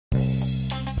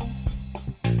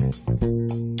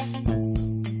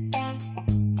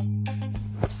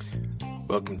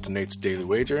Welcome to Nate's Daily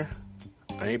Wager.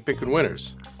 I ain't picking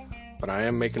winners, but I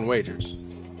am making wagers.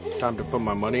 Time to put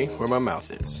my money where my mouth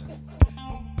is.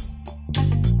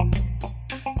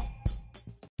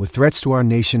 With threats to our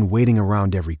nation waiting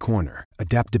around every corner,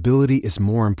 adaptability is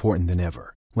more important than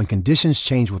ever. When conditions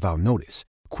change without notice,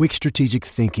 quick strategic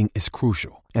thinking is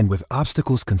crucial. And with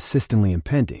obstacles consistently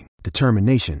impending,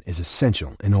 determination is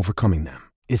essential in overcoming them.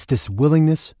 It's this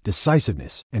willingness,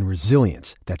 decisiveness, and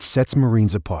resilience that sets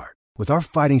Marines apart. With our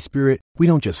fighting spirit, we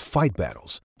don't just fight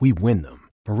battles, we win them.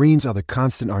 Marines are the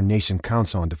constant our nation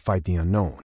counts on to fight the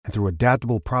unknown. And through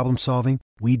adaptable problem solving,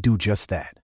 we do just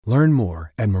that. Learn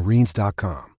more at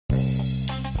marines.com.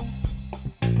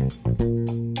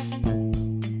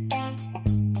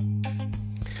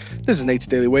 This is Nate's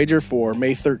Daily Wager for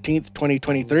May 13th,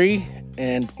 2023.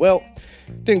 And, well,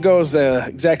 didn't go as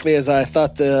exactly as I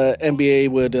thought the NBA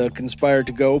would conspire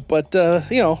to go. But,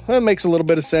 that makes a little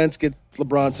bit of sense. Get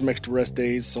LeBron some extra rest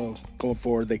days. So going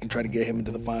forward, they can try to get him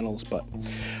into the finals. But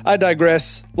I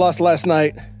digress. Lost last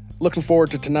night. Looking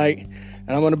forward to tonight.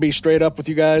 And I'm going to be straight up with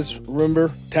you guys. Remember,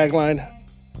 tagline,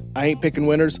 I ain't picking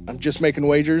winners. I'm just making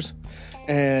wagers.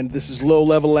 And this is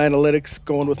low-level analytics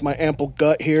going with my ample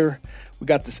gut here. We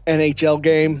got this NHL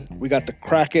game. We got the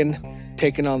Kraken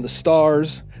taking on the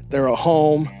Stars. They're at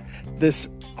home. This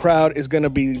crowd is going to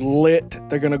be lit.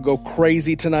 They're going to go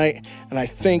crazy tonight. And I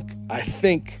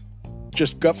think,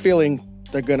 just gut feeling,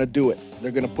 they're going to do it.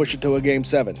 They're going to push it to a game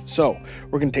 7. So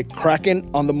we're going to take Kraken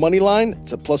on the money line.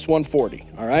 It's a plus 140.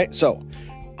 All right. So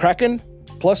Kraken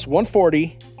plus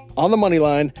 140 on the money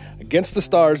line against the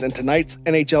Stars and tonight's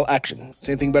NHL action.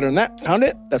 See anything better than that? Pound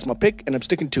it. That's my pick, and I'm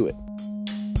sticking to it.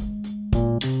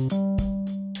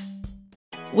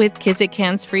 With Kizik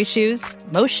hands-free shoes,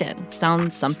 motion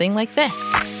sounds something like this.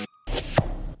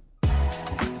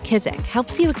 Kizik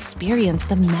helps you experience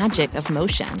the magic of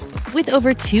motion. With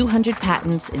over 200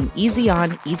 patents and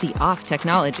easy-on, easy-off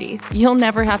technology, you'll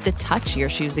never have to touch your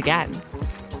shoes again.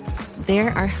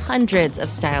 There are hundreds of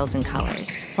styles and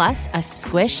colors, plus a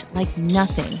squish like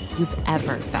nothing you've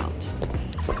ever felt.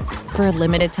 For a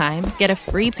limited time, get a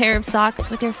free pair of socks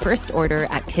with your first order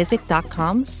at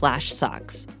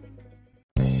kizik.com/socks.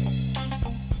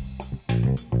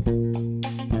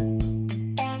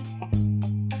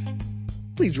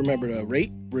 Please remember to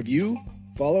rate, review,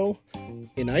 follow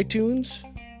in iTunes,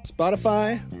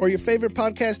 Spotify, or your favorite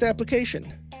podcast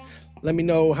application. Let me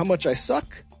know how much I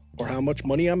suck or how much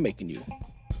money I'm making you.